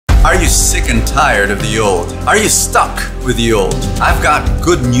Are you sick and tired of the old? Are you stuck with the old? I've got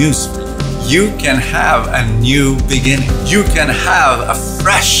good news for you. You can have a new beginning. You can have a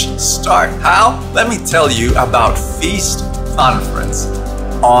fresh start. How? Let me tell you about Feast Conference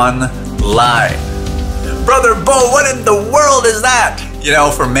online. Brother Bo, what in the world is that? You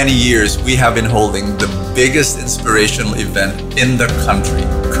know, for many years, we have been holding the biggest inspirational event in the country,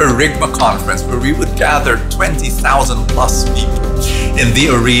 Kerygma Conference, where we would gather 20,000 plus people in the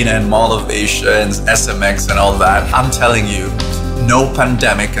arena and Mall of Asia and SMX and all that. I'm telling you, no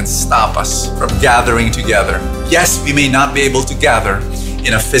pandemic can stop us from gathering together. Yes, we may not be able to gather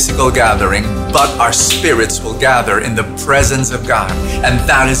in a physical gathering, but our spirits will gather in the presence of God. And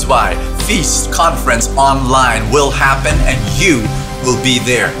that is why Feast Conference Online will happen and you will be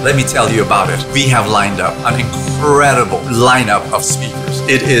there. Let me tell you about it. We have lined up an incredible lineup of speakers.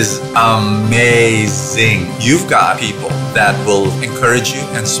 It is amazing. You've got people that will encourage you,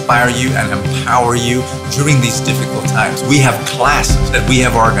 inspire you, and empower you during these difficult times. We have classes that we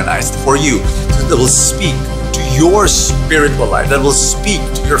have organized for you that will speak to your spiritual life, that will speak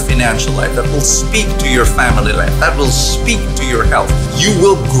to your financial life, that will speak to your family life, that will speak to your health. You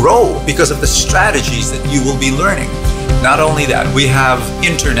will grow because of the strategies that you will be learning. Not only that, we have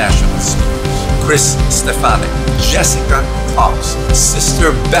international speakers. Chris Stefanic, Jessica Cox,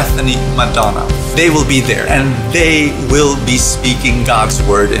 Sister Bethany Madonna. They will be there and they will be speaking God's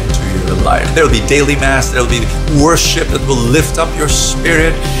word into your life. There will be daily mass, there will be worship that will lift up your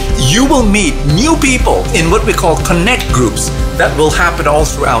spirit. You will meet new people in what we call connect groups that will happen all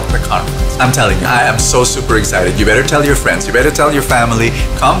throughout the conference. I'm telling you, I am so super excited. You better tell your friends, you better tell your family,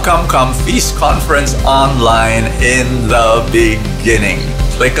 come, Feast Conference Online in the beginning.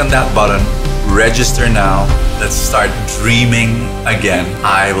 Click on that button, register now. Let's start dreaming again.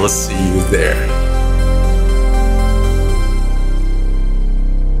 I will see you there.